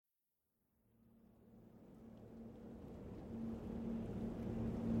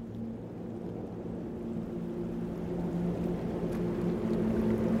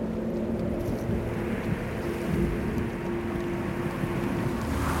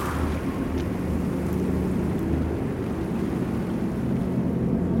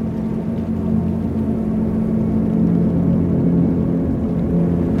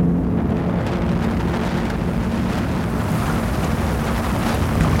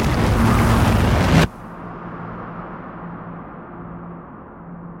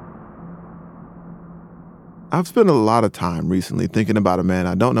I've spent a lot of time recently thinking about a man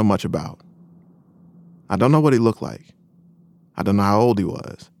I don't know much about. I don't know what he looked like. I don't know how old he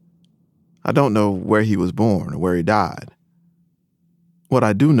was. I don't know where he was born or where he died. What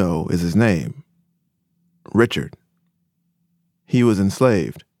I do know is his name, Richard. He was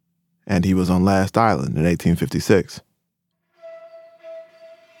enslaved, and he was on Last Island in 1856.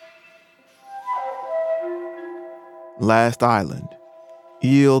 Last Island,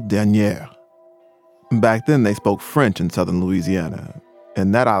 Île Dernière. Back then, they spoke French in southern Louisiana,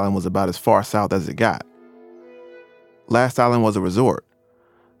 and that island was about as far south as it got. Last Island was a resort,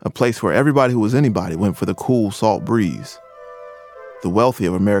 a place where everybody who was anybody went for the cool, salt breeze. The wealthy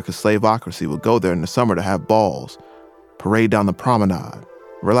of America's slaveocracy would go there in the summer to have balls, parade down the promenade,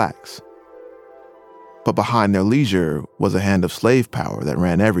 relax. But behind their leisure was a hand of slave power that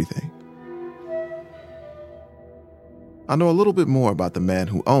ran everything. I know a little bit more about the man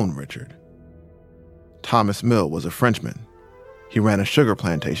who owned Richard. Thomas Mill was a Frenchman. He ran a sugar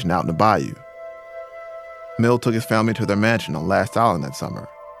plantation out in the bayou. Mill took his family to their mansion on Last Island that summer.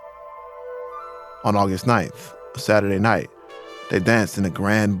 On August 9th, a Saturday night, they danced in a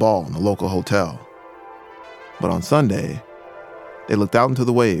grand ball in a local hotel. But on Sunday, they looked out into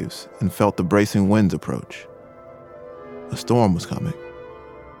the waves and felt the bracing winds approach. A storm was coming.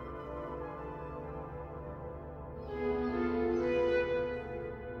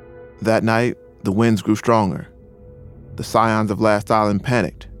 That night, the winds grew stronger. The scions of Last Island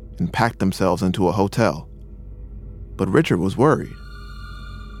panicked and packed themselves into a hotel. But Richard was worried.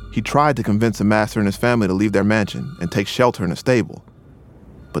 He tried to convince the master and his family to leave their mansion and take shelter in a stable,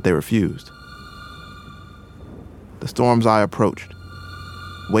 but they refused. The storm's eye approached.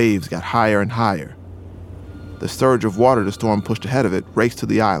 Waves got higher and higher. The surge of water the storm pushed ahead of it raced to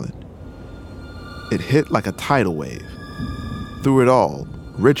the island. It hit like a tidal wave. Through it all,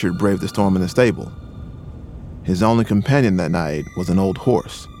 Richard braved the storm in the stable. His only companion that night was an old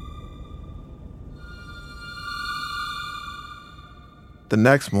horse. The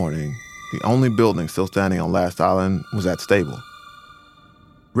next morning, the only building still standing on Last Island was that stable.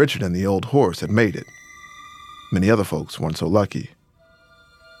 Richard and the old horse had made it. Many other folks weren't so lucky.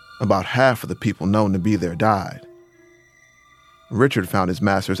 About half of the people known to be there died. Richard found his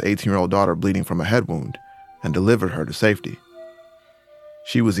master's 18-year-old daughter bleeding from a head wound and delivered her to safety.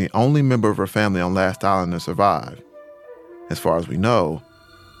 She was the only member of her family on Last Island to survive. As far as we know,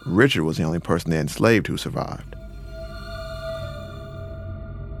 Richard was the only person they enslaved who survived.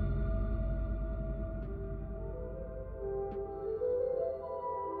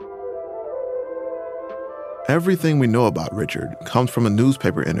 Everything we know about Richard comes from a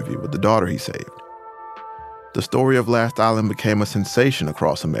newspaper interview with the daughter he saved. The story of Last Island became a sensation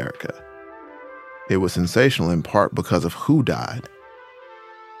across America. It was sensational in part because of who died.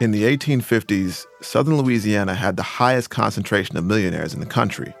 In the 1850s, southern Louisiana had the highest concentration of millionaires in the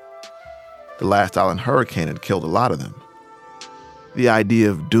country. The Last Island hurricane had killed a lot of them. The idea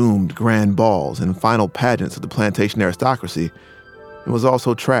of doomed grand balls and final pageants of the plantation aristocracy was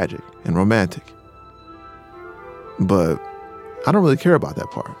also tragic and romantic. But I don't really care about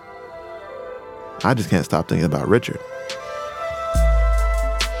that part. I just can't stop thinking about Richard.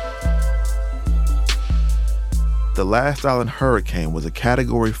 The Last Island hurricane was a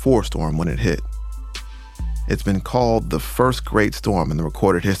Category 4 storm when it hit. It's been called the first great storm in the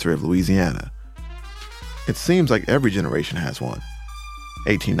recorded history of Louisiana. It seems like every generation has one.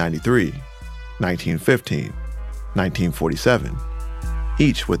 1893, 1915, 1947,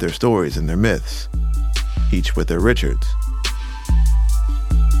 each with their stories and their myths. Each with their Richards.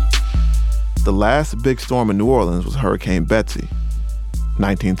 The last big storm in New Orleans was Hurricane Betsy,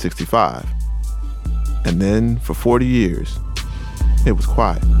 1965. And then, for 40 years, it was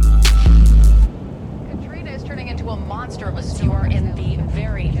quiet. Katrina is turning into a monster of a storm in the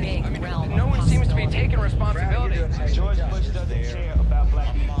very big realm. No one seems to be taking responsibility. George Bush doesn't care about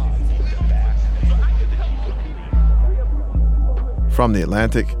black people. From The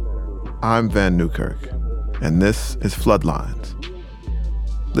Atlantic, I'm Van Newkirk, and this is Floodlines.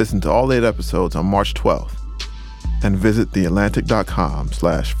 Listen to all 8 episodes on March 12th and visit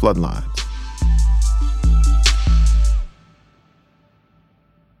theatlantic.com/floodlines.